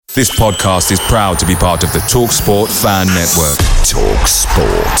This podcast is proud to be part of the TalkSport Fan Network.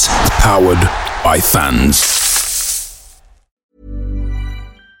 TalkSport. Powered by fans.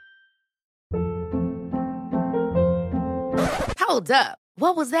 Hold up.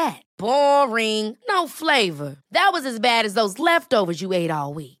 What was that? Boring. No flavor. That was as bad as those leftovers you ate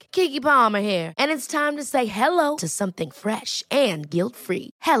all week. Keke Palmer here. And it's time to say hello to something fresh and guilt-free.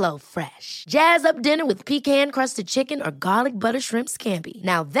 Hello Fresh. Jazz up dinner with pecan-crusted chicken or garlic butter shrimp scampi.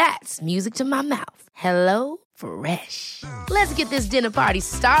 Now that's music to my mouth. Hello Fresh. Let's get this dinner party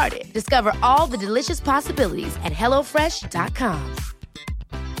started. Discover all the delicious possibilities at hellofresh.com.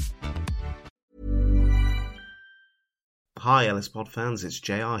 Hi LS Pod fans, it's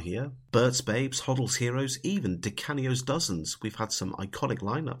JR here. Bert's Babes, Hoddle's Heroes, even DiCanio's Dozens. We've had some iconic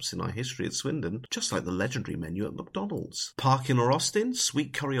lineups in our history at Swindon, just like the legendary menu at McDonald's. Parkin or Austin,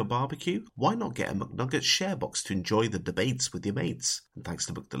 sweet curry or barbecue? Why not get a McNuggets share box to enjoy the debates with your mates? And thanks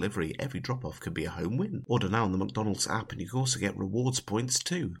to McDelivery, every drop-off can be a home win. Order now on the McDonald's app and you can also get rewards points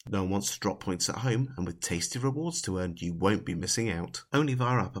too. No one wants to drop points at home, and with tasty rewards to earn, you won't be missing out. Only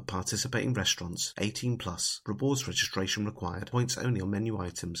via app at participating restaurants. 18+. Rewards registration required. Points only on menu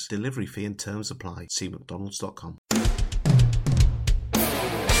items. Delivery fee and terms apply. See mcdonalds.com.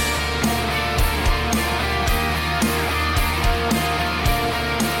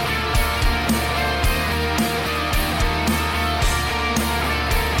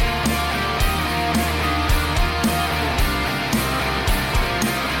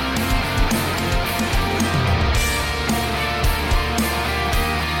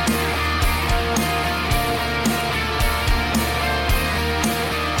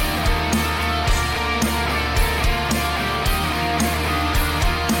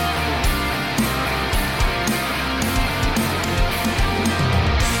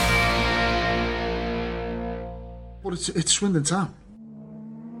 But it's Swindon Town.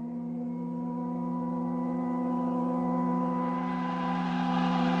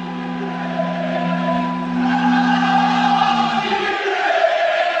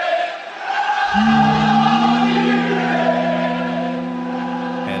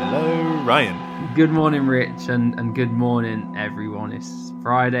 Hello, Ryan. Good morning, Rich, and good morning, everyone. It's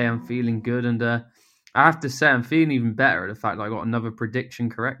Friday. I'm feeling good, and I have to say, I'm feeling even better at the fact that I got another prediction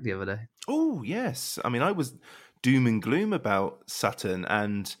correct the other day. Oh, yes. I mean, I was doom and gloom about Sutton,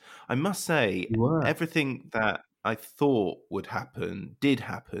 and I must say, everything that I thought would happen did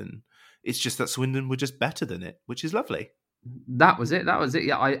happen. It's just that Swindon were just better than it, which is lovely. That was it.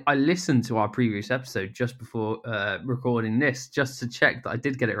 Yeah, I listened to our previous episode just before recording this, just to check that I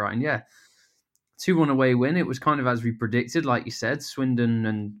did get it right. And yeah, 2-1 away win. It was kind of as we predicted, like you said.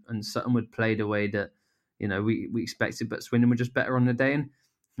 Swindon and Sutton would play the way that we expected, but Swindon were just better on the day. And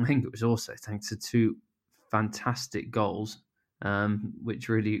I think it was also thanks to two fantastic goals, which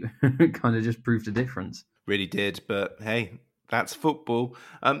really kind of just proved the difference. Really did, but hey, that's football.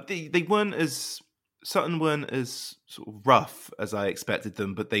 They weren't as... Sutton weren't as sort of rough as I expected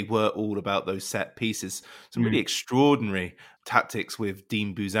them, but they were all about those set pieces. Some really extraordinary tactics with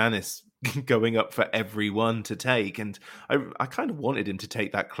Dean Bouzanis going up for everyone to take. And I kind of wanted him to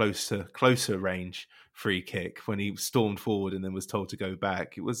take that closer range free kick when he stormed forward and then was told to go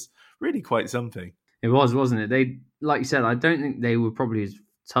back. It was really quite something. It was, wasn't it? They, like you said, I don't think they were probably as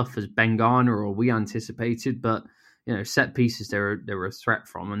tough as Bengana or we anticipated, but set pieces they were a threat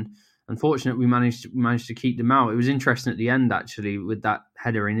from, and unfortunately, we managed to keep them out. It was interesting at the end, actually, with that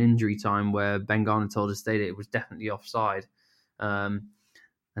header in injury time where Bengana told us that it was definitely offside. And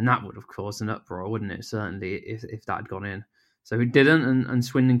that would have caused an uproar, wouldn't it? Certainly, if that had gone in. So it didn't, and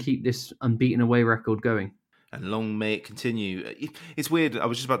Swindon keep this unbeaten away record going. And long may it continue. It's weird. I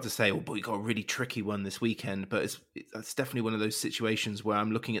was just about to say, but we got a really tricky one this weekend. But it's definitely one of those situations where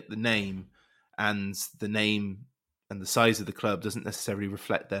I'm looking at the name and the size of the club doesn't necessarily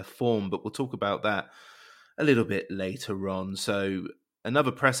reflect their form, but we'll talk about that a little bit later on. So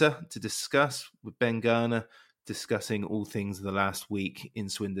another presser to discuss with Bengana, discussing all things of the last week in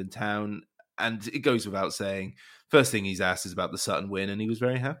Swindon Town. And it goes without saying, first thing he's asked is about the Sutton win, and he was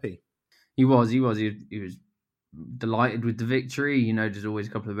very happy. He was delighted with the victory. There's always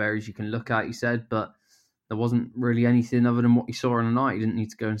a couple of areas you can look at, he said, but there wasn't really anything other than what he saw on the night. He didn't need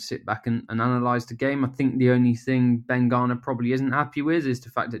to go and sit back and analyse the game. I think the only thing Bengana probably isn't happy with is the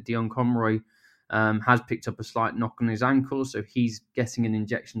fact that Dion Conroy has picked up a slight knock on his ankle, so he's getting an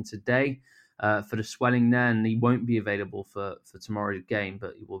injection today for the swelling there, and he won't be available for tomorrow's game,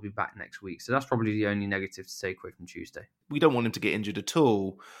 but he will be back next week. So that's probably the only negative to take away from Tuesday. We don't want him to get injured at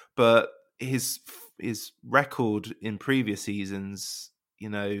all, but his record in previous seasons,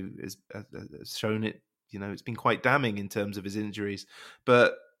 has shown it. It's been quite damning in terms of his injuries.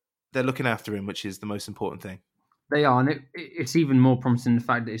 But they're looking after him, which is the most important thing. They are, and it's even more promising the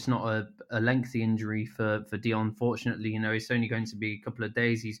fact that it's not a lengthy injury for Dion. Fortunately, it's only going to be a couple of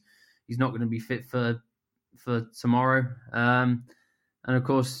days. He's not going to be fit for tomorrow, and of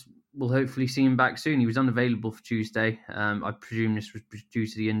course we'll hopefully see him back soon. He was unavailable for Tuesday. I presume this was due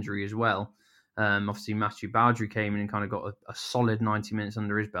to the injury as well. Obviously, Matthew Bowdry came in and kind of got a solid 90 minutes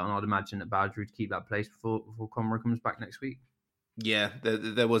under his belt, and I'd imagine that Bowdry would keep that place before Conroy comes back next week. Yeah,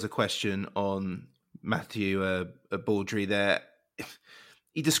 there was a question on Matthew Baldry there.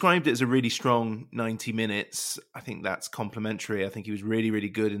 He described it as a really strong 90 minutes. I think that's complimentary. I think he was really, really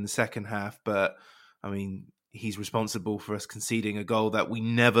good in the second half. But, I mean, he's responsible for us conceding a goal that we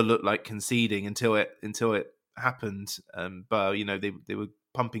never looked like conceding until it happened. But, they were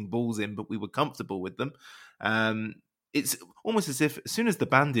pumping balls in, but we were comfortable with them. It's almost as if as soon as the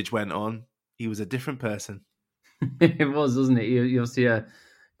bandage went on, he was a different person. It was, wasn't it? You obviously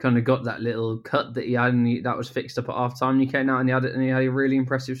kind of got that little cut that he had, and that was fixed up at half time. He came out and he had a really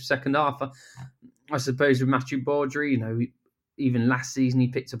impressive second half. I suppose with Matthew Baldry, even last season he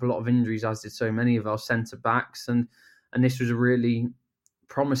picked up a lot of injuries, as did so many of our centre backs, and this was a really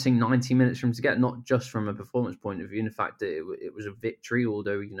promising 90 minutes for him to get, not just from a performance point of view. In fact, it was a victory,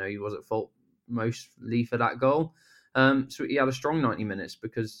 although he was at fault mostly for that goal. So he had a strong 90 minutes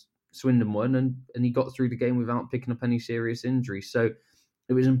because Swindon won, and he got through the game without picking up any serious injuries. So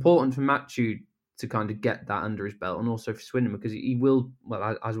it was important for Matthew to kind of get that under his belt, and also for Swindon, because he will,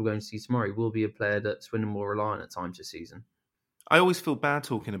 well, as we're going to see tomorrow, he will be a player that Swindon will rely on at times this season. I always feel bad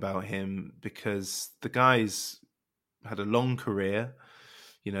talking about him because the guy's had a long career.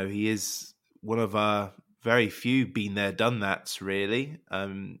 He is one of our very few been there, done that's really.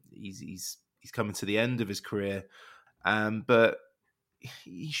 He's coming to the end of his career, but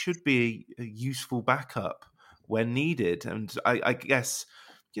he should be a useful backup when needed. And I guess,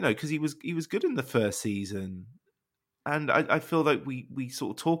 because he was good in the first season, and I feel like we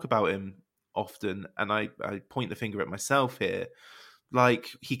sort of talk about him often, and I point the finger at myself here, like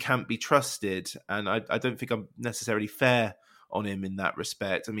he can't be trusted, and I don't think I'm necessarily fair on him in that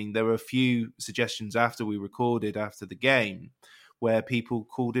respect. I mean, there were a few suggestions after we recorded after the game where people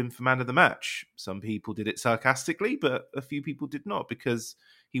called him for man of the match. Some people did it sarcastically, but a few people did not, because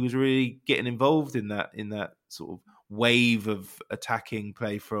he was really getting involved in that sort of wave of attacking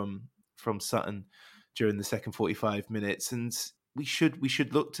play from Sutton during the second 45 minutes. And we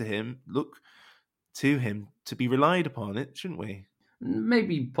should look to him to be relied upon, it shouldn't we?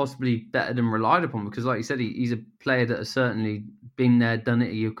 Maybe possibly better than relied upon, because like you said, he's a player that has certainly been there, done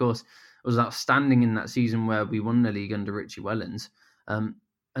it. He, of course, was outstanding in that season where we won the league under Richie Wellens.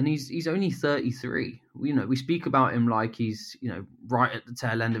 And he's only 33. We speak about him like he's, right at the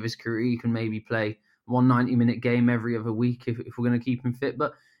tail end of his career. He can maybe play 190-minute game every other week if we're going to keep him fit.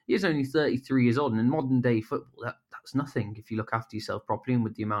 But he is only 33 years old. And in modern day football, that's nothing if you look after yourself properly, and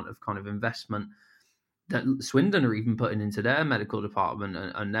with the amount of kind of investment that Swindon are even putting into their medical department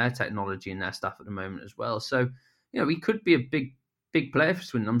and their technology and their staff at the moment as well. So, he could be a big player for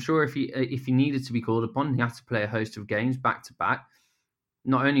Swindon. I'm sure if he needed to be called upon, he had to play a host of games back to back.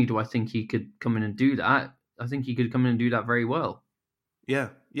 Not only do I think he could come in and do that, I think he could come in and do that very well. Yeah,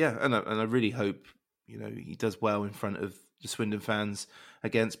 and I really hope he does well in front of the Swindon fans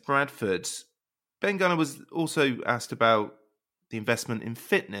against Bradford. Ben Gunner was also asked about the investment in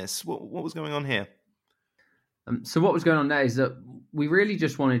fitness. What was going on here? So what was going on there is that we really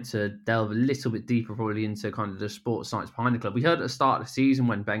just wanted to delve a little bit deeper probably into kind of the sports science behind the club. We heard at the start of the season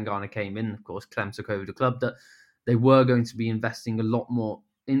when Ben Garner came in, of course, Clem took over the club, that they were going to be investing a lot more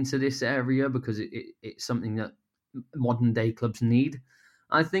into this area because it's something that modern day clubs need.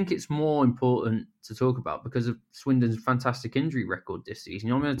 I think it's more important to talk about because of Swindon's fantastic injury record this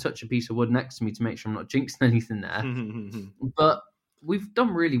season. I'm going to touch a piece of wood next to me to make sure I'm not jinxing anything there. But we've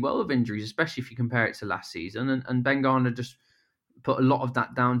done really well with injuries, especially if you compare it to last season. And Ben Garner just put a lot of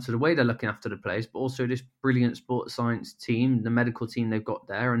that down to the way they're looking after the players, but also this brilliant sports science team, the medical team they've got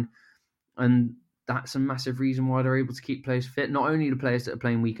there. And that's a massive reason why they're able to keep players fit. Not only the players that are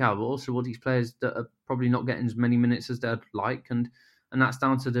playing week out, but also all these players that are probably not getting as many minutes as they'd like. And that's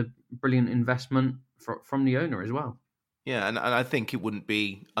down to the brilliant investment from the owner as well. Yeah, and I think it wouldn't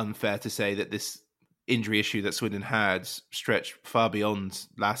be unfair to say that this injury issue that Swindon had stretched far beyond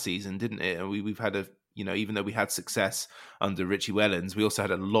last season, didn't it? We've had even though we had success under Richie Wellens, we also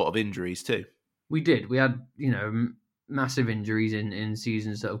had a lot of injuries too. We did. We had, massive injuries in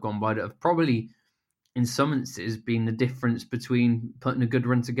seasons that have gone by that have probably, in some instances, been the difference between putting a good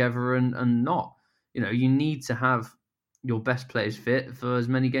run together and not. You need to have your best players fit for as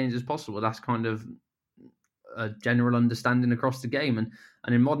many games as possible. That's kind of a general understanding across the game. And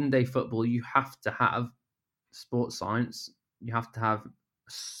in modern day football, you have to have sports science. You have to have a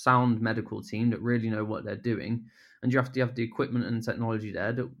sound medical team that really know what they're doing. And you have to have the equipment and technology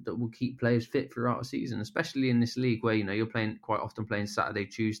there that will keep players fit throughout a season, especially in this league where, you're quite often playing Saturday,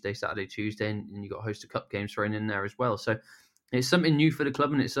 Tuesday, and you've got a host of cup games thrown in there as well. So it's something new for the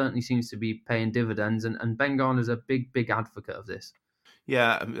club, and it certainly seems to be paying dividends. And Ben Garner's a big, big advocate of this.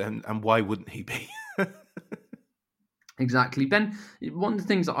 Yeah, and why wouldn't he be? Exactly. Ben, one of the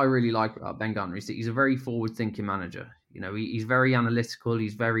things that I really like about Ben Garner is that he's a very forward-thinking manager. He's very analytical.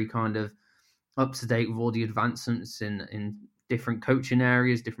 He's very kind of up to date with all the advancements in different coaching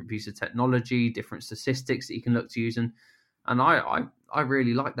areas, different pieces of technology, different statistics that he can look to use. And I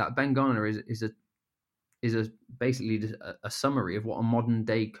really like that. Ben Garner is basically a summary of what a modern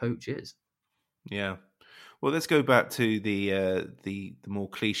day coach is. Yeah. Well, let's go back to the more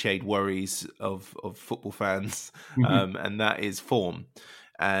cliched worries of football fans, and that is form.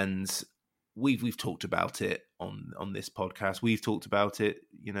 And we've talked about it on this podcast. We've talked about it,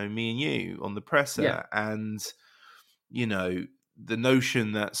 me and you on the presser, Yeah. and the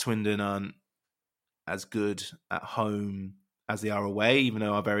notion that Swindon aren't as good at home as they are away, even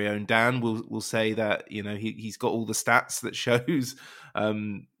though our very own Dan will say that he's got all the stats that shows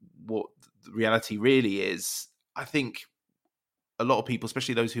what the reality really is. I think a lot of people,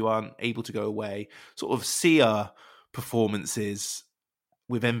 especially those who aren't able to go away, sort of see our performances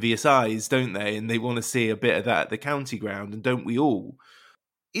with envious eyes, don't they? And they want to see a bit of that at the county ground, and don't we all?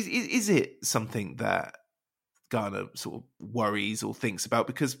 Is it something that Garner sort of worries or thinks about?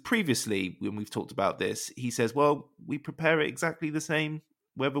 Because previously, when we've talked about this, he says, well, we prepare it exactly the same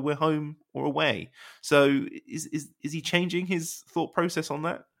whether we're home or away. So is he changing his thought process on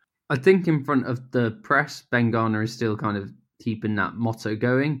that? I think in front of the press, Ben Garner is still kind of keeping that motto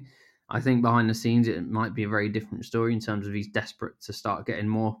going. I think behind the scenes, it might be a very different story in terms of he's desperate to start getting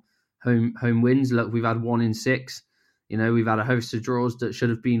more home wins. Look, we've had 1 in 6. We've had a host of draws that should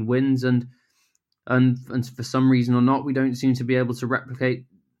have been wins, and for some reason or not, we don't seem to be able to replicate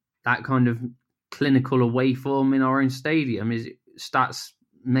that kind of clinical away form in our own stadium. Stats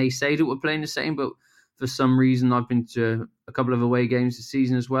may say that we're playing the same, but for some reason, I've been to a couple of away games this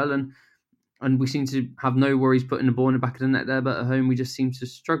season as well, and we seem to have no worries putting the ball in the back of the net there, but at home we just seem to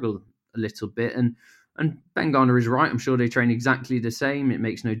struggle a little bit. And Ben Garner is right. I'm sure they train exactly the same. It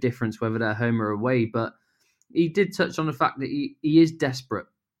makes no difference whether they're home or away, but he did touch on the fact that he is desperate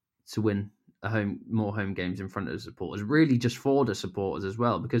to win more home games in front of the supporters, really just for the supporters as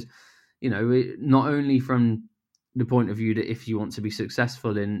well, because not only from the point of view that if you want to be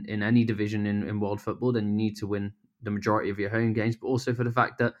successful in any division in world football, then you need to win the majority of your home games, but also for the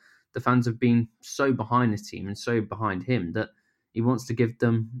fact that the fans have been so behind his team and so behind him that he wants to give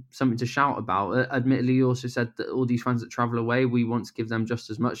them something to shout about. Admittedly, he also said that all these fans that travel away, we want to give them just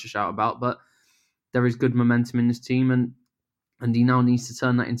as much to shout about, but there is good momentum in this team, and he now needs to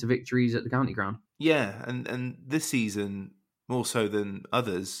turn that into victories at the county ground. Yeah, and this season, more so than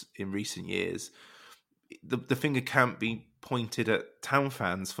others in recent years, the finger can't be pointed at town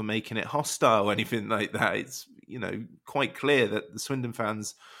fans for making it hostile or anything like that. It's quite clear that the Swindon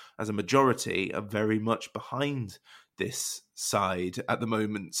fans, as a majority, are very much behind this side at the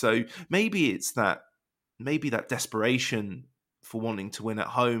moment. So maybe that desperation for wanting to win at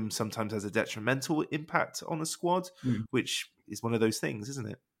home sometimes has a detrimental impact on a squad, which is one of those things, isn't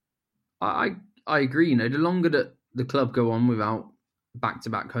it? I agree. The longer that the club go on without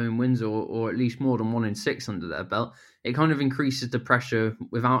back-to-back home wins, or at least more than 1 in 6 under their belt, it kind of increases the pressure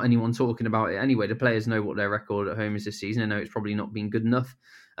without anyone talking about it anyway. The players know what their record at home is this season. They know it's probably not been good enough.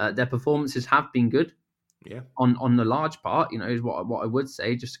 Their performances have been good. Yeah. On the large part, is what I would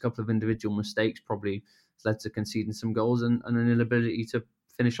say. Just a couple of individual mistakes probably led to conceding some goals and an inability to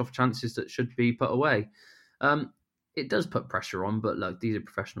finish off chances that should be put away. It does put pressure on, but look, these are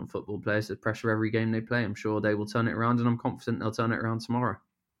professional football players. There's pressure every game they play. I'm sure they will turn it around, and I'm confident they'll turn it around tomorrow.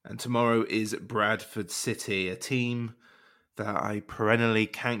 And tomorrow is Bradford City, a team that I perennially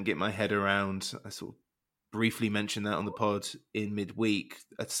can't get my head around. I sort of briefly mentioned that on the pod in midweek.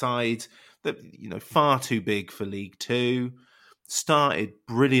 A side that, far too big for League Two, started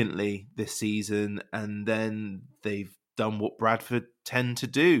brilliantly this season, and then they've done what Bradford tend to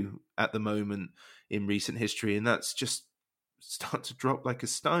do at the moment in recent history, and that's just start to drop like a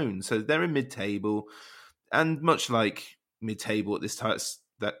stone. So they're in mid-table, and much like mid-table at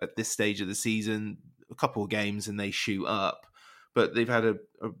this stage of the season, a couple of games and they shoot up. But they've had a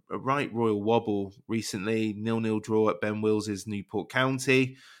right royal wobble recently. 0-0 draw at Ben Wills's Newport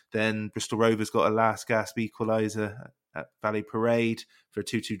County. Then Bristol Rovers got a last gasp equaliser at Valley Parade for a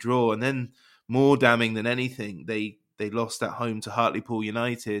 2-2 draw. And then more damning than anything, they lost at home to Hartlepool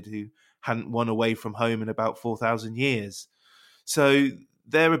United, who hadn't won away from home in about 4,000 years. So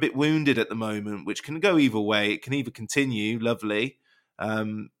they're a bit wounded at the moment, which can go either way. It can either continue, lovely,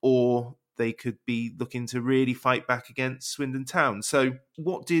 or they could be looking to really fight back against Swindon Town. So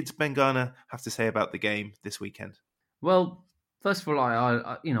what did Bengana have to say about the game this weekend? Well, first of all,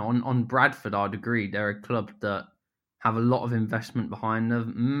 I on Bradford, I'd agree. They're a club that have a lot of investment behind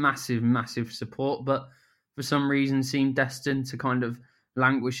them, massive support, but for some reason seem destined to kind of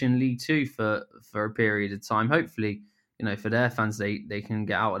languish in League Two for a period of time. Hopefully, for their fans, they can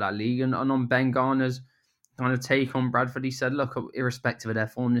get out of that league. And on Bengana's kind of take on Bradford, he said, look, irrespective of their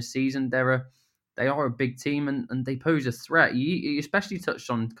form this season, they are a big team and they pose a threat. He especially touched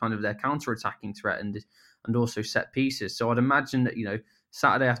on kind of their counter-attacking threat and also set pieces. So I'd imagine that,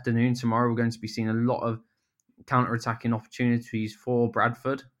 Saturday afternoon, tomorrow, we're going to be seeing a lot of counter-attacking opportunities for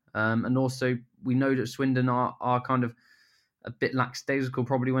Bradford. And also, we know that Swindon are kind of a bit lackadaisical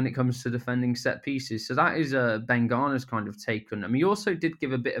probably when it comes to defending set pieces. So that is Bengana's kind of take on them. He also did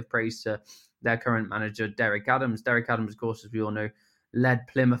give a bit of praise to their current manager, Derek Adams. Derek Adams, of course, as we all know, led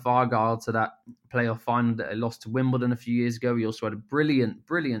Plymouth Argyle to that playoff final that they lost to Wimbledon a few years ago. He also had a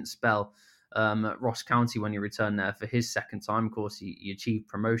brilliant spell at Ross County when he returned there for his second time. Of course, he achieved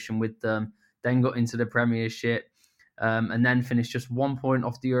promotion with them, then got into the Premiership, and then finished just 1 point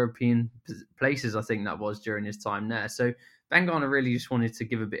off the European places, I think that was, during his time there. So Bengana really just wanted to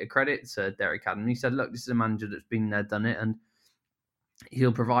give a bit of credit to Derek Adams. He said, look, this is a manager that's been there, done it, and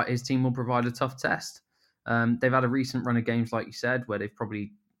his team will provide a tough test. They've had a recent run of games, like you said, where they've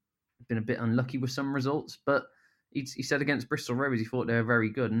probably been a bit unlucky with some results, but he said against Bristol Rovers, he thought they were very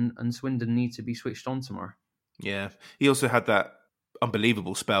good, and Swindon need to be switched on tomorrow. Yeah, he also had that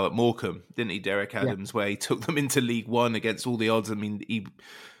unbelievable spell at Morecambe, didn't he, Derek Adams, where he took them into League One against all the odds. I mean,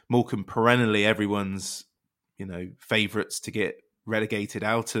 Morecambe perennially everyone's favourites to get relegated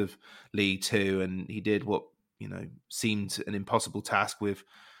out of League Two, and he did what seemed an impossible task with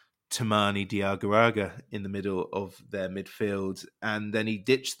Tamani Diagouraga in the middle of their midfield, and then he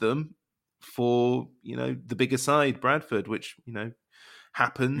ditched them for the bigger side, Bradford, which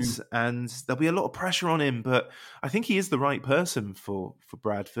happens, and there'll be a lot of pressure on him. But I think he is the right person for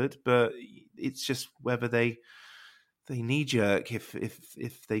Bradford. But it's just whether they knee jerk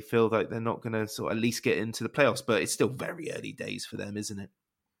if they feel like they're not going to sort of at least get into the playoffs. But it's still very early days for them, isn't it?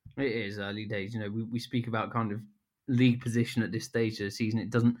 It is early days. We speak about kind of league position at this stage of the season.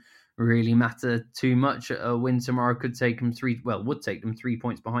 It doesn't really matter too much. A win tomorrow would take them 3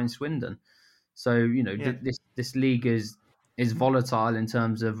 points behind Swindon. So this league is volatile in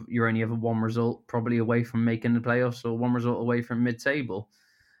terms of you're only ever one result probably away from making the playoffs or one result away from mid-table.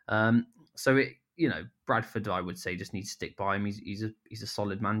 So Bradford, I would say, just needs to stick by him. He's a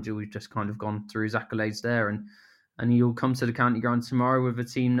solid manager. We've just kind of gone through his accolades there, and he'll come to the county ground tomorrow with a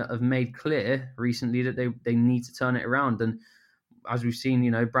team that have made clear recently that they need to turn it around. And as we've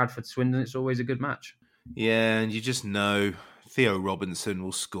seen, Bradford Swindon, it's always a good match. Yeah, and you just know Theo Robinson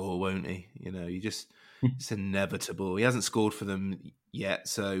will score, won't he? It's inevitable. He hasn't scored for them yet,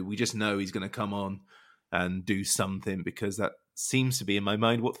 so we just know he's going to come on and do something, because that seems to be, in my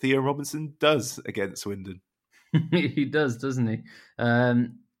mind, what Theo Robinson does against Swindon. He does, doesn't he?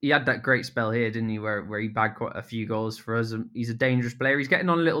 He had that great spell here, didn't he, where he bagged quite a few goals for us. He's a dangerous player. He's getting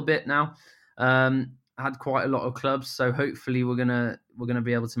on a little bit now. Had quite a lot of clubs, so hopefully we're gonna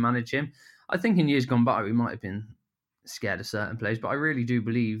be able to manage him. I think in years gone by we might have been scared of certain players, but I really do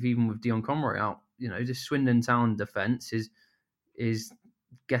believe, even with Dion Conroy out, this Swindon Town defence is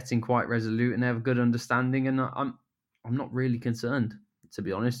getting quite resolute, and they have a good understanding, and I'm not really concerned, to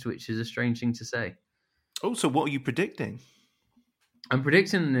be honest, which is a strange thing to say. Oh, so what are you predicting? I'm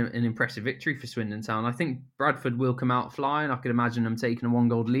predicting an impressive victory for Swindon Town. I think Bradford will come out flying. I could imagine them taking a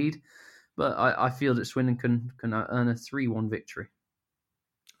 1-goal lead, but I feel that Swindon can earn a 3-1 victory.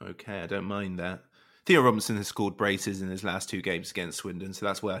 Okay, I don't mind that. Theo Robinson has scored braces in his last 2 games against Swindon, so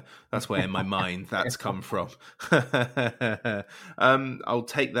that's where in my mind that's come from. I'll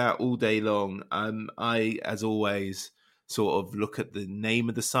take that all day long. I, as always, sort of look at the name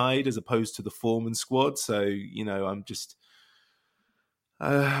of the side as opposed to the form and squad. So I'm just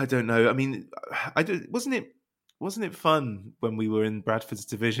I don't know. I mean, wasn't it fun when we were in Bradford's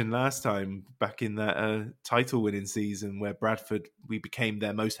division last time, back in that title-winning season, where Bradford, we became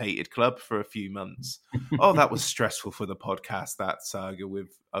their most hated club for a few months? Oh, that was stressful for the podcast, that saga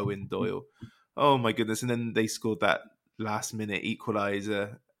with Owen Doyle. Oh, my goodness. And then they scored that last-minute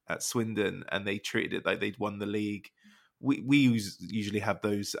equaliser at Swindon, and they treated it like they'd won the league. We usually have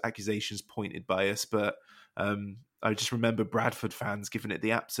those accusations pointed by us, but I just remember Bradford fans giving it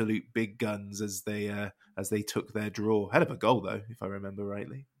the absolute big guns as they took their draw. Hell of a goal though, if I remember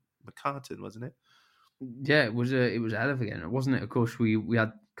rightly. McCartan, wasn't it? Yeah, it was a hell of a game, wasn't it? Of course, we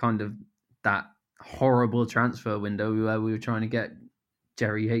had kind of that horrible transfer window where we were trying to get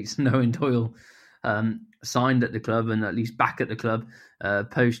Jerry Yates and Owen Doyle signed at the club and at least back at the club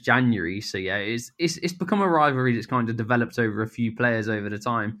post January. So yeah, it's become a rivalry that's kind of developed over a few players over the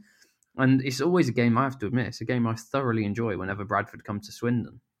time, and it's always a game I have to admit it's a game I thoroughly enjoy whenever Bradford come to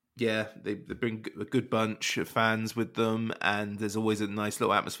Swindon. Yeah, they bring a good bunch of fans with them, and there's always a nice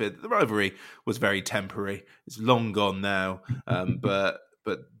little atmosphere. The rivalry was very temporary; it's long gone now. But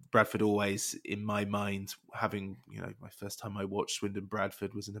Bradford always, in my mind, having my first time I watched Swindon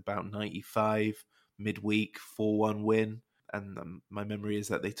Bradford was in about '95, midweek 4-1 win, and my memory is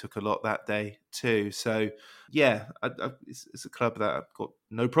that they took a lot that day too. So yeah, it's a club that I've got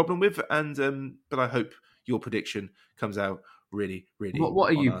no problem with, and but I hope your prediction comes out really. What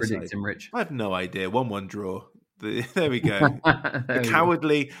are you predicting, side. Rich? I have no idea. 1-1 draw. There we go. The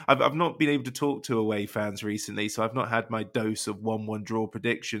cowardly. I've not been able to talk to away fans recently, so I've not had my dose of 1-1 draw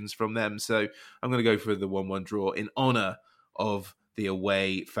predictions from them. So I'm going to go for the 1-1 draw in honour of the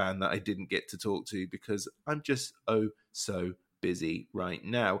away fan that I didn't get to talk to because I'm just so busy right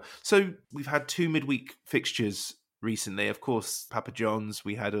now. So we've had 2 midweek fixtures recently. Of course, Papa John's,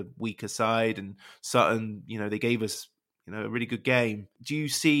 we had a week aside, and Sutton, they gave us a really good game. Do you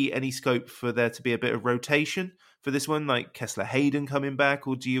see any scope for there to be a bit of rotation for this one, like Kessler Hayden coming back,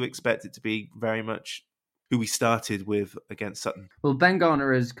 or do you expect it to be very much who we started with against Sutton? Well, Ben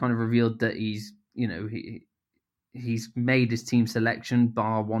Garner has kind of revealed that he's made his team selection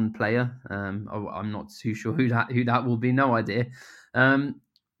bar one player. I'm not too sure who that will be, no idea.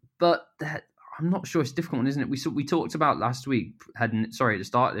 But I'm not sure. It's a difficult one, isn't it? We talked about last week, at the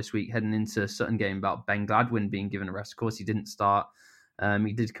start of this week, heading into Sutton game about Ben Gladwin being given a rest. Of course, he didn't start.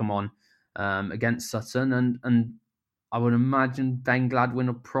 He did come on against Sutton, and I would imagine Ben Gladwin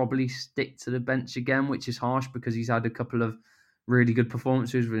will probably stick to the bench again, which is harsh because he's had a couple of really good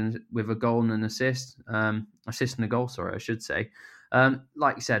performances with a goal and an assist. Assist and a goal, I should say.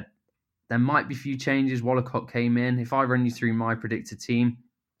 Like you said, there might be a few changes. Wallacott came in. If I run you through my predicted team,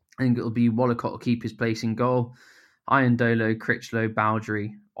 I think it'll be Wallacott will keep his place in goal. Iandolo, Critchlow,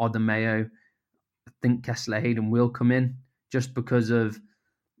 Bowdry, Odemayo. I think Kessler Hayden will come in just because of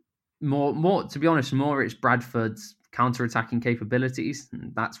more. To be honest, more it's Bradford's counter-attacking capabilities.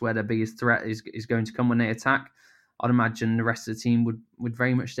 That's where their biggest threat is going to come when they attack. I'd imagine the rest of the team would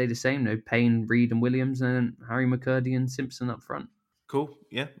very much stay the same. Payne, Reid and Williams, and Harry McCurdy and Simpson up front. Cool.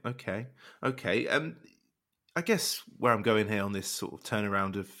 Yeah. Okay. I guess where I'm going here on this sort of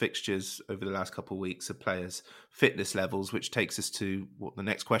turnaround of fixtures over the last couple of weeks of players' fitness levels, which takes us to what the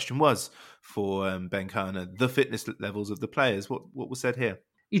next question was for Ben Garner, the fitness levels of the players. What was said here?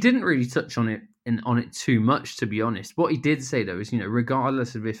 He didn't really touch on it too much, to be honest. What he did say, though, is,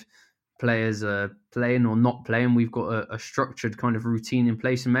 regardless of if players are playing or not playing, we've got a structured kind of routine in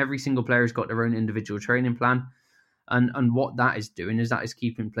place, and every single player has got their own individual training plan. And what that is doing is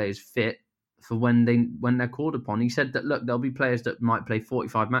keeping players fit for when they're called upon. He said that, look, there'll be players that might play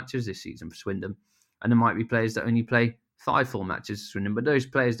 45 matches this season for Swindon, and there might be players that only play 5 full matches for Swindon, but those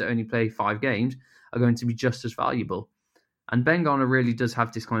players that only play 5 games are going to be just as valuable. And Ben Garner really does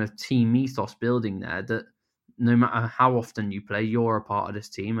have this kind of team ethos building there that no matter how often you play, you're a part of this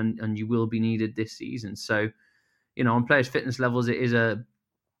team and you will be needed this season. So, on players' fitness levels, it is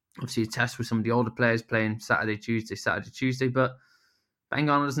obviously a test with some of the older players playing Saturday, Tuesday, but Ben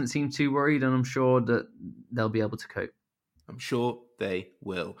Garner doesn't seem too worried, and I'm sure that they'll be able to cope. I'm sure they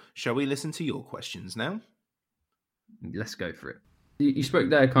will. Shall we listen to your questions now? Let's go for it. You spoke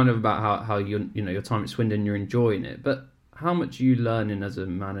there kind of about how your time at Swindon, you're enjoying it, but how much are you learning as a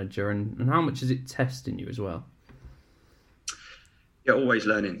manager, and how much is it testing you as well? You're always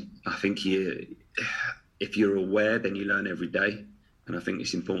learning. I think if you're aware, then you learn every day, and I think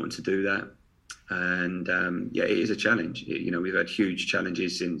it's important to do that. And it is a challenge. We've had huge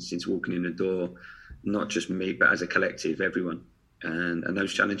challenges since walking in the door, not just me, but as a collective, everyone. And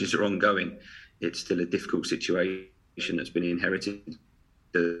those challenges are ongoing. It's still a difficult situation that's been inherited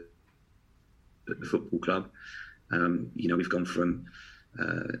at the football club. We've gone from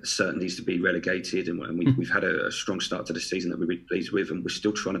certainties to be relegated, and we've had a strong start to the season that we're really pleased with, and we're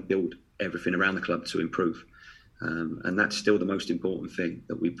still trying to build everything around the club to improve. And that's still the most important thing,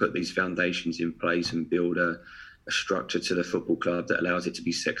 that we put these foundations in place and build a structure to the football club that allows it to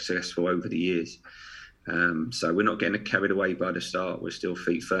be successful over the years. So we're not getting carried away by the start. We're still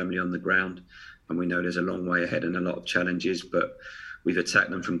feet firmly on the ground, and we know there's a long way ahead and a lot of challenges, but we've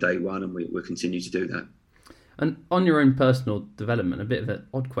attacked them from day one, and we'll continue to do that. And on your own personal development, a bit of an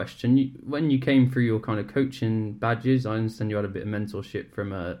odd question. When you came through your kind of coaching badges, I understand you had a bit of mentorship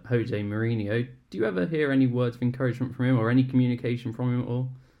from Jose Mourinho. Do you ever hear any words of encouragement from him or any communication from him at all?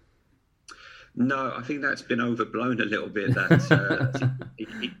 No, I think that's been overblown a little bit. That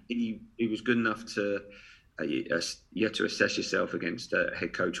he was good enough to you had to assess yourself against a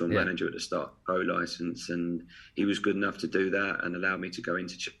head coach or manager at the start of pro license, and he was good enough to do that and allowed me to go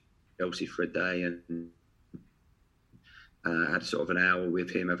into Chelsea for a day and had sort of an hour with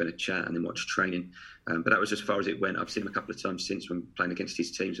him having a chat and then watch training. But that was as far as it went. I've seen him a couple of times since when playing against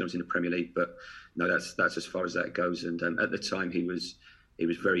his teams when I was in the Premier League, but no, that's as far as that goes. And at the time he was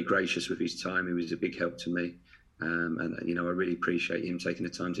very gracious with his time. He was a big help to me. And I really appreciate him taking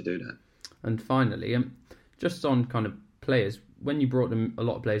the time to do that. And finally, just on kind of players, when you brought a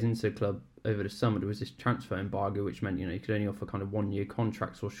lot of players into the club over the summer, there was this transfer embargo, which meant, you could only offer kind of 1-year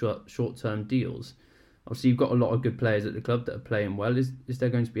contracts or short-term deals. Obviously, you've got a lot of good players at the club that are playing well. Is there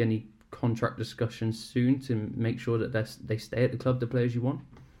going to be any contract discussions soon to make sure that they stay at the club, the players you want?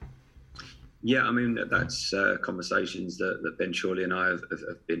 Yeah, I mean, that's conversations that Ben Shawley and I have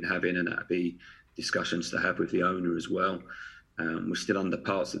been having, and that'll be discussions to have with the owner as well. We're still under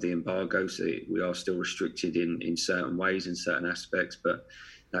parts of the embargo, so we are still restricted in certain ways, in certain aspects, but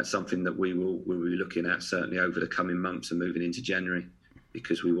that's something that we'll be looking at certainly over the coming months and moving into January,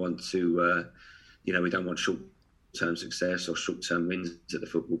 because we want to, we don't want short-term success or short-term wins at the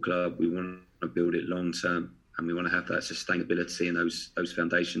football club. We want to build it long-term, and we want to have that sustainability and those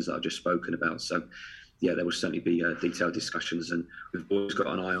foundations that I've just spoken about. So, yeah, there will certainly be detailed discussions, and we've always got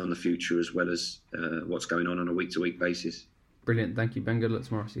an eye on the future as well as what's going on a week-to-week basis. Brilliant. Thank you, Ben. Good luck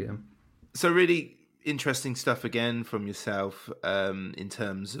tomorrow. See you. So really interesting stuff again from yourself in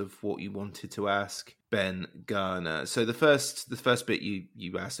terms of what you wanted to ask Ben Garner. So the first bit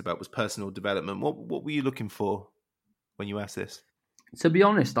you asked about was personal development. What were you looking for when you asked this? To be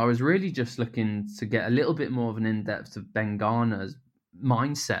honest, I was really just looking to get a little bit more of an in-depth of Ben Garner's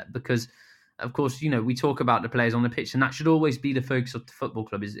mindset, because, of course, we talk about the players on the pitch, and that should always be the focus of the football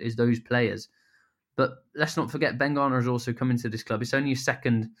club is those players. But let's not forget, Ben Garner has also come into this club. It's only his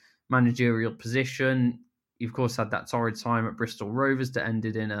second managerial position. He, of course, had that torrid time at Bristol Rovers that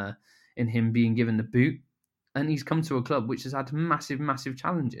ended in him being given the boot. And he's come to a club which has had massive, massive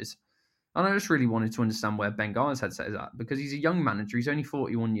challenges. And I just really wanted to understand where Ben Garner's headset is at, because he's a young manager. He's only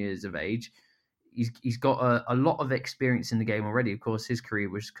 41 years of age. He's got a lot of experience in the game already. Of course, his career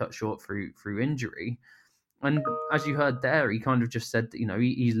was cut short through injury. And as you heard there, he kind of just said that,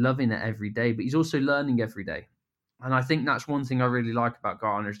 he's loving it every day, but he's also learning every day. And I think that's one thing I really like about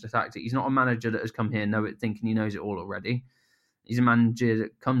Garner, is the fact that he's not a manager that has come here thinking he knows it all already. He's a manager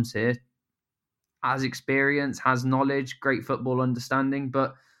that comes here, has experience, has knowledge, great football understanding,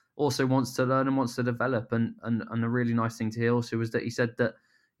 but also wants to learn and wants to develop. And a really nice thing to hear also was that he said that,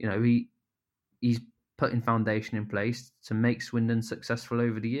 he's putting foundation in place to make Swindon successful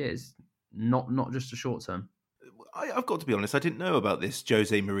over the years. Not just a short term. I've got to be honest, I didn't know about this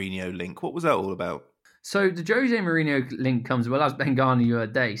Jose Mourinho link. What was that all about? So the Jose Mourinho link comes, well, as Ben Garner you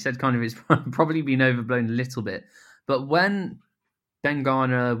heard there, he said kind of it's probably been overblown a little bit. But when Ben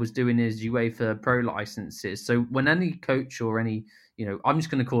Garner was doing his UEFA Pro licenses, so when any coach or any, I'm just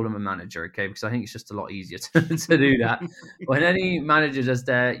going to call him a manager, okay, because I think it's just a lot easier to do that. When any manager does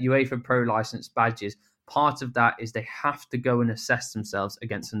their UEFA Pro license badges, part of that is they have to go and assess themselves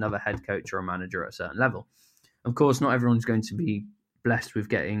against another head coach or a manager at a certain level. Of course, not everyone's going to be blessed with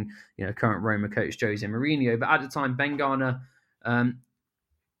getting, current Roma coach Jose Mourinho. But at the time, Ben Garner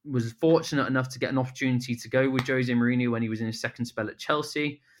was fortunate enough to get an opportunity to go with Jose Mourinho when he was in his second spell at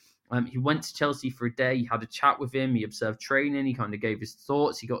Chelsea. He went to Chelsea for a day. He had a chat with him. He observed training. He kind of gave his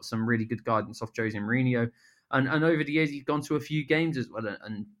thoughts. He got some really good guidance off Jose Mourinho. And over the years, he'd gone to a few games as well.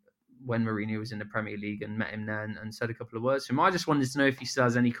 And when Mourinho was in the Premier League, and met him there and said a couple of words to him. I just wanted to know if he still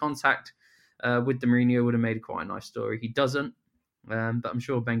has any contact with the Mourinho. Would have made quite a nice story. He doesn't, but I'm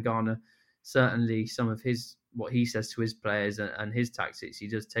sure Ben Garner, certainly some of what he says to his players and his tactics, he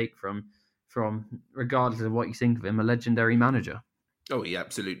does take from regardless of what you think of him, a legendary manager. Oh, he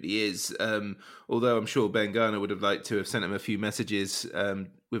absolutely is. Although I'm sure Ben Garner would have liked to have sent him a few messages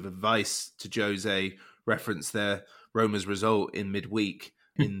with advice to Jose, reference their Roma's result in midweek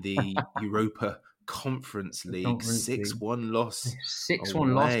in the Europa Conference League, 6-1 loss.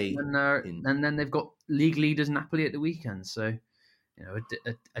 6-1 loss, and then they've got league leaders Napoli at the weekend. So,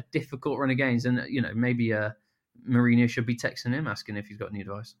 a difficult run of games, and maybe Mourinho should be texting him asking if he's got any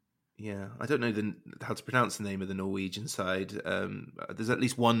advice. Yeah, I don't know how to pronounce the name of the Norwegian side. There's at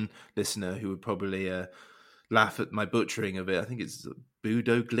least one listener who would probably laugh at my butchering of it. I think it's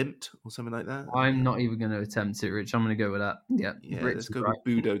Budo Glimt or something like that. I'm not even going to attempt it, Rich. I'm going to go with that. Yeah, Yeah, Rich let's is go right.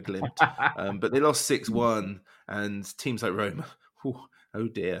 with Budo Glimt. But they lost 6-1, and teams like Roma, oh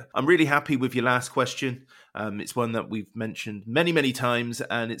dear. I'm really happy with your last question. It's one that we've mentioned many, many times,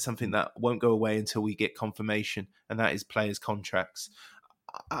 and it's something that won't go away until we get confirmation, and that is players' contracts.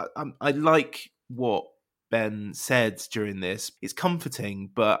 I like what Ben said during this. It's comforting,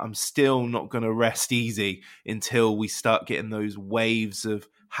 but I'm still not going to rest easy until we start getting those waves of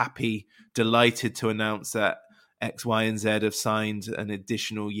happy, delighted to announce that X, Y, and Z have signed an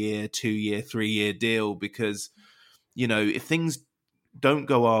additional year, 2-year, 3-year deal. Because, if things don't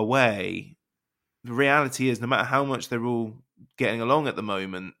go our way, the reality is no matter how much they're all getting along at the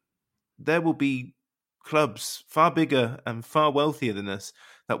moment, there will be clubs far bigger and far wealthier than us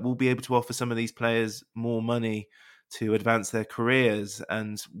that will be able to offer some of these players more money to advance their careers.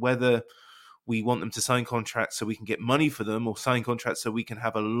 And whether we want them to sign contracts so we can get money for them, or sign contracts so we can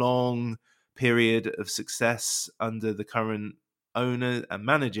have a long period of success under the current owner and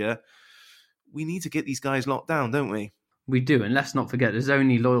manager, we need to get these guys locked down, don't we? We do, and let's not forget, there's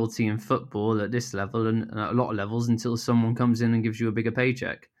only loyalty in football at this level and at a lot of levels until someone comes in and gives you a bigger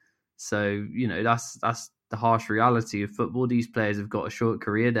paycheck. So, that's the harsh reality of football. These players have got a short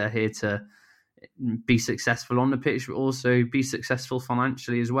career. They're here to be successful on the pitch, but also be successful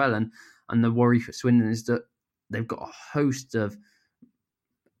financially as well. And the worry for Swindon is that they've got a host of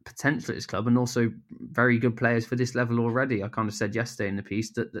potential at this club and also very good players for this level already. I kind of said yesterday in the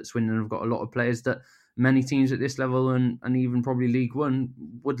piece that Swindon have got a lot of players that many teams at this level and even probably League One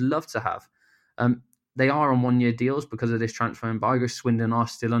would love to have. They are on 1-year deals because of this transfer embargo. Swindon are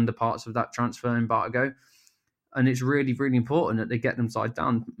still under parts of that transfer embargo. And it's really, really important that they get them tied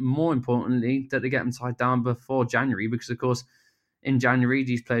down. More importantly, that they get them tied down before January, because, of course, in January,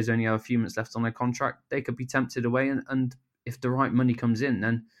 these players only have a few months left on their contract. They could be tempted away. And if the right money comes in,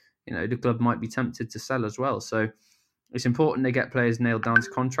 then, the club might be tempted to sell as well. So it's important they get players nailed down to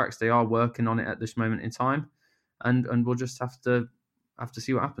contracts. They are working on it at this moment in time. And we'll just have to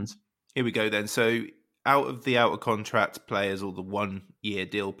see what happens. Here we go then. So out of the out of contract players, or the 1-year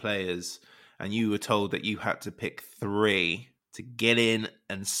deal players, and you were told that you had to pick 3 to get in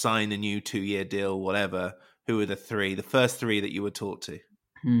and sign a new 2-year deal, whatever, who are the 3? The first 3 that you were taught to?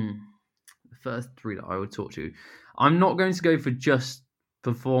 The first 3 that I would talk to. I'm not going to go for just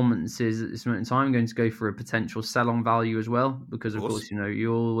performances at this moment in time. I'm going to go for a potential sell-on value as well, because, of course,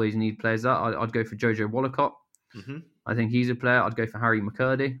 you always need players that. I'd go for Jojo Wallacott. Mm-hmm. I think he's a player. I'd go for Harry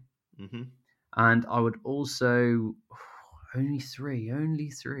McCurdy. Mm-hmm. And I would also... Only three.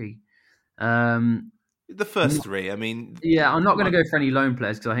 The first 3, I mean... Yeah, I'm not going to go for any loan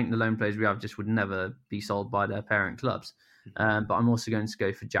players, because I think the loan players we have just would never be sold by their parent clubs. But I'm also going to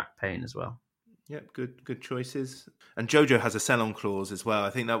go for Jack Payne as well. Yep, good choices. And Jojo has a sell-on clause as well. I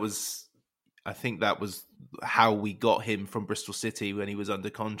think that was how we got him from Bristol City when he was under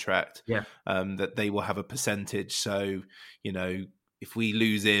contract. Yeah. That they will have a percentage. So, if we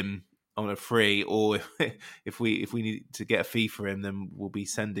lose him on a free, or if we need to get a fee for him, then we'll be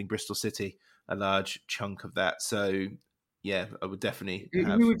sending Bristol City a large chunk of that. So, yeah, I would definitely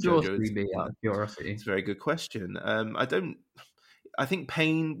have Who would your Jojo. 3 be, out of curiosity? It's a very good question. I think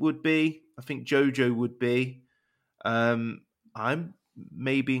Payne would be. I think Jojo would be. I'm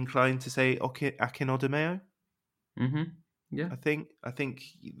maybe inclined to say Akin Odemeo. Mm-hmm. Yeah. I think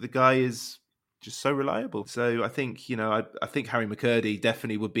the guy is just so reliable. So I think I think Harry McCurdy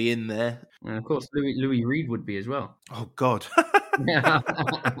definitely would be in there. And of course, Louis Reed would be as well. Oh God.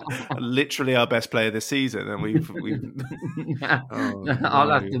 Literally our best player this season, and we've we'll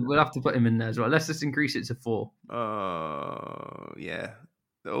have to put him in there as well. Let's just increase it to 4. Oh yeah,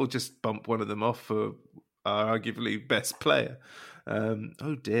 or just bump one of them off for our arguably best player.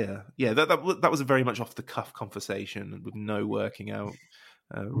 Oh dear, yeah, that was a very much off the cuff conversation with no working out.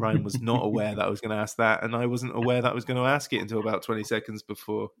 Ryan was not aware that I was going to ask that, and I wasn't aware that I was going to ask it until about 20 seconds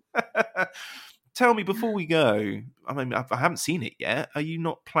before. Tell me, before we go, I mean, I haven't seen it yet. Are you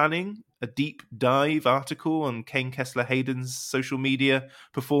not planning a deep dive article on Kane Kessler-Hayden's social media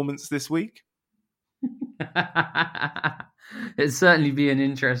performance this week? It'd certainly be an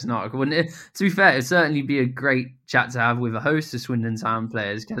interesting article, wouldn't it? To be fair, it'd certainly be a great chat to have with a host of Swindon Town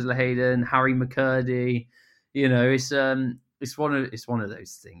players, Kessler-Hayden, Harry McCurdy. It's one of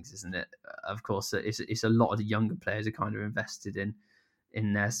those things, isn't it? Of course, it's a lot of the younger players are kind of invested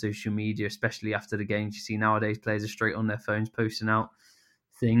in their social media, especially after the games. You see nowadays players are straight on their phones posting out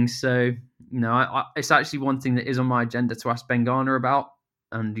things. So, it's actually one thing that is on my agenda to ask Ben Garner about,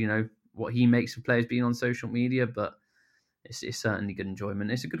 and, what he makes of players being on social media, but it's certainly good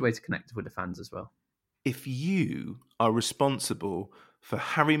enjoyment. It's a good way to connect with the fans as well. if you are responsible for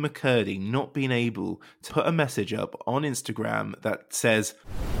Harry McCurdy not being able to put a message up on Instagram that says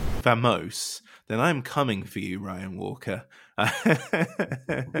 "Vamos," then I'm coming for you, Ryan Walker.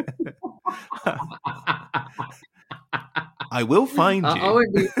 I will find you. I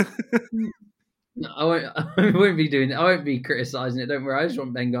won't be. I won't be doing it. I won't be criticising it. Don't worry. I just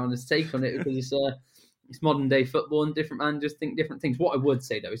want Ben Garner's take on it because it's modern day football and different managers think different things. What I would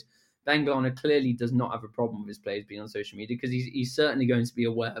say though is Ben Garner clearly does not have a problem with his players being on social media because he's certainly going to be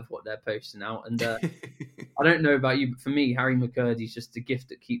aware of what they're posting out. And I don't know about you, but for me, Harry McCurdy is just a gift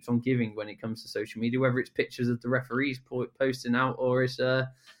that keeps on giving when it comes to social media, whether it's pictures of the referees posting out or it's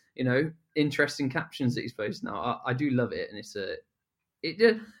interesting captions that he's posting out. I do love it, and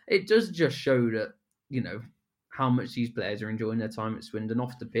it does just show that, how much these players are enjoying their time at Swindon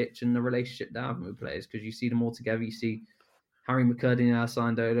off the pitch and the relationship they're having with players, because you see them all together. You see Harry McCurdy and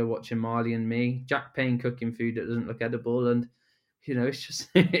Alessandro Dodo watching Marley and me, Jack Payne cooking food that doesn't look edible, and it's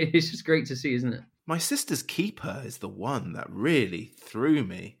just great to see, isn't it? My sister's keeper is the one that really threw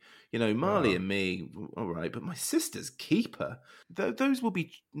me. Marley and me, all right, but my sister's keeper, those will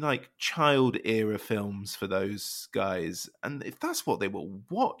be like child era films for those guys. And if that's what they were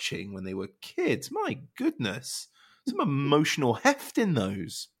watching when they were kids, my goodness, some emotional heft in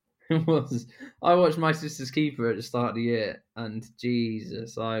those. It was. I watched My Sister's Keeper at the start of the year, and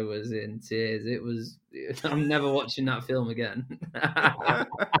Jesus, I was in tears. I'm never watching that film again. But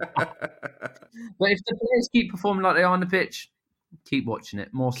if the players keep performing like they are on the pitch, keep watching it.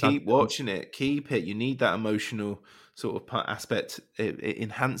 Keep watching it. Keep it. You need that emotional sort of aspect. It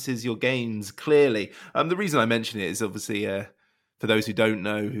enhances your gains, clearly. The reason I mention it is obviously for those who don't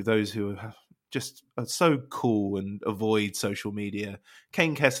know, those who have just are so cool and avoid social media.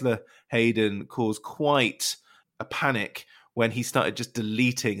 Kane Kessler-Hayden caused quite a panic when he started just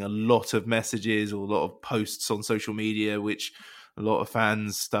deleting a lot of messages or a lot of posts on social media, which a lot of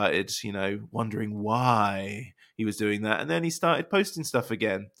fans started, wondering why he was doing that. And then he started posting stuff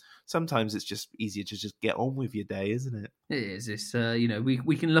again. Sometimes it's just easier to just get on with your day, isn't it? It is. It's,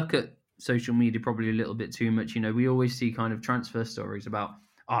 we can look at social media probably a little bit too much. We always see kind of transfer stories about,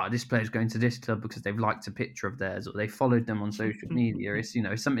 this player's going to this club because they've liked a picture of theirs or they followed them on social media. It's,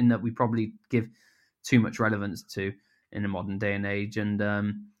 something that we probably give too much relevance to in the modern day and age. And,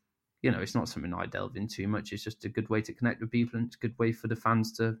 it's not something I delve into too much. It's just a good way to connect with people, and it's a good way for the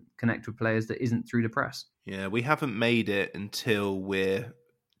fans to connect with players that isn't through the press. Yeah, we haven't made it until we're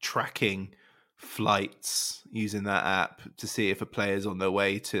tracking flights using that app to see if a player's on their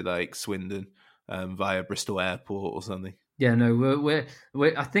way to like Swindon via Bristol Airport or something. Yeah, no, we're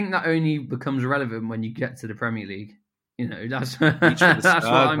I think that only becomes relevant when you get to the Premier League. That's what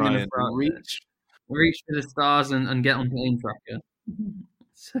I'm going to reach for the stars and get on Plane Tracker.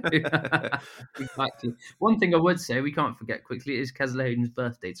 So, exactly. One thing I would say we can't forget quickly is Kessler-Hayden's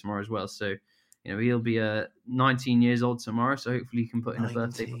birthday tomorrow as well. So, he'll be 19 years old tomorrow. So hopefully he can put in 19. A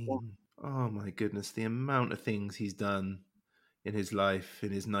birthday performance. Oh my goodness, the amount of things he's done in his life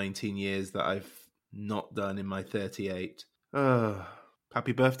in his 19 years that I've not done in my 38.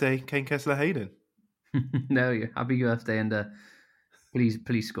 Happy birthday, Kane Kessler-Hayden. No, happy birthday, and please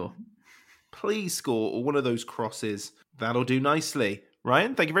score. Please score, or one of those crosses. That'll do nicely.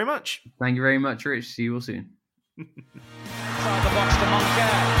 Ryan, thank you very much. Thank you very much, Rich. See you all soon. Inside the box to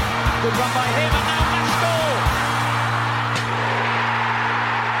Moncur. Good run by him, and now Pascal.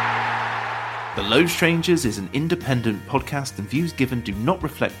 The Low Strangers is an independent podcast, and views given do not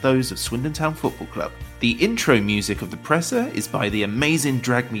reflect those of Swindon Town Football Club. The intro music of The Presser is by the amazing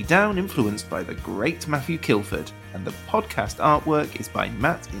Drag Me Down, influenced by the great Matthew Kilford, and the podcast artwork is by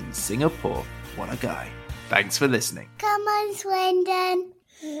Matt in Singapore. What a guy. Thanks for listening. Come on, Swindon.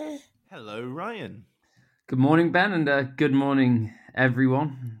 Hello, Ryan. Good morning, Ben, and good morning,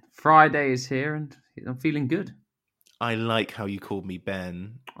 everyone. Friday is here, and I'm feeling good. I like how you called me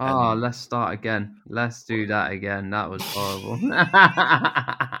Ben. Let's start again. Let's do that again. That was horrible.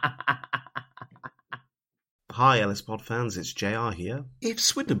 Hi, Ellis Pod fans, it's JR here. If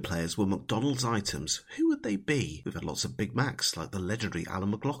Swindon players were McDonald's items, who would they be? We've had lots of Big Macs like the legendary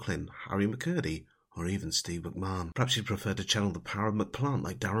Alan McLaughlin, Harry McCurdy, or even Steve McMahon. Perhaps you'd prefer to channel the power of McPlant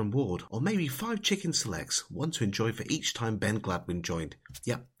like Darren Ward, or maybe 5 chicken selects, one to enjoy for each time Ben Gladwin joined.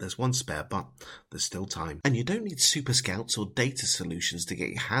 Yep, there's one spare, but there's still time. And you don't need Super Scouts or data solutions to get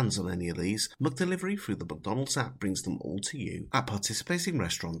your hands on any of these. McDelivery through the McDonald's app brings them all to you. At participating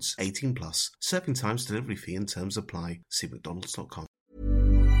restaurants, 18 plus. Serving times, delivery fee and terms apply. See mcdonalds.com.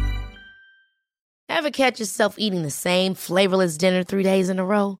 Ever catch yourself eating the same flavorless dinner 3 days in a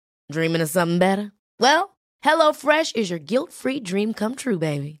row? Dreaming of something better? Well, HelloFresh is your guilt-free dream come true,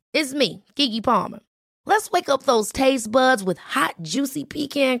 baby. It's me, Keke Palmer. Let's wake up those taste buds with hot, juicy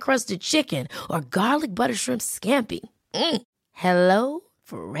pecan-crusted chicken or garlic butter shrimp scampi. Hello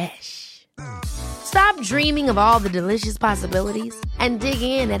Fresh. Stop dreaming of all the delicious possibilities and dig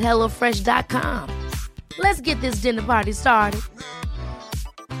in at HelloFresh.com. Let's get this dinner party started.